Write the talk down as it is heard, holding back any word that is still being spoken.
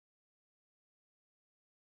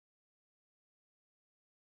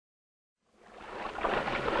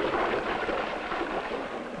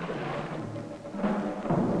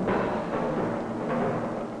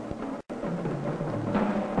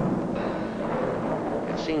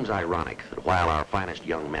seems ironic that while our finest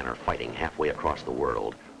young men are fighting halfway across the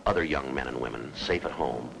world, other young men and women, safe at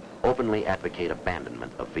home, openly advocate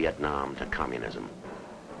abandonment of Vietnam to communism.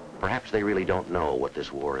 Perhaps they really don't know what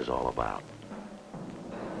this war is all about.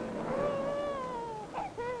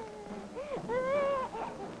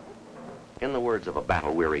 In the words of a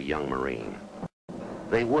battle-weary young Marine,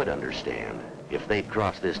 they would understand if they'd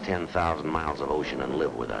cross this 10,000 miles of ocean and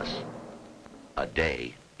live with us. A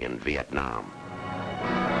day in Vietnam.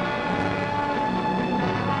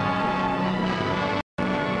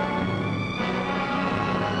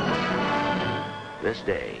 This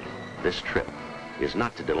day, this trip, is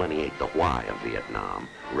not to delineate the why of Vietnam.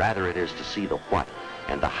 Rather, it is to see the what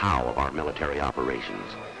and the how of our military operations,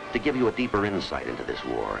 to give you a deeper insight into this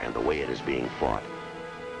war and the way it is being fought.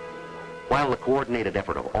 While the coordinated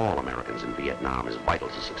effort of all Americans in Vietnam is vital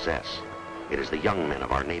to success, it is the young men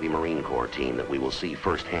of our Navy Marine Corps team that we will see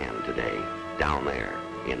firsthand today, down there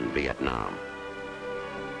in Vietnam.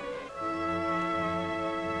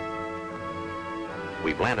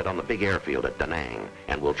 We've landed on the big airfield at Da Nang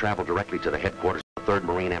and will travel directly to the headquarters of the 3rd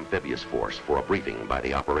Marine Amphibious Force for a briefing by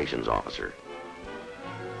the operations officer.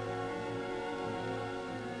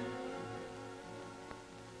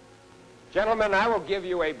 Gentlemen, I will give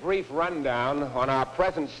you a brief rundown on our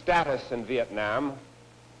present status in Vietnam,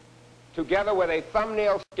 together with a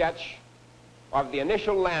thumbnail sketch of the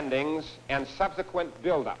initial landings and subsequent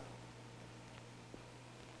buildup.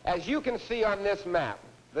 As you can see on this map,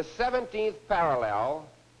 the 17th parallel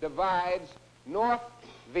divides North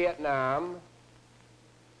Vietnam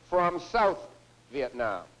from South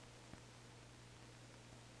Vietnam.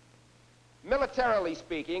 Militarily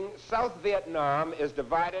speaking, South Vietnam is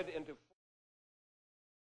divided into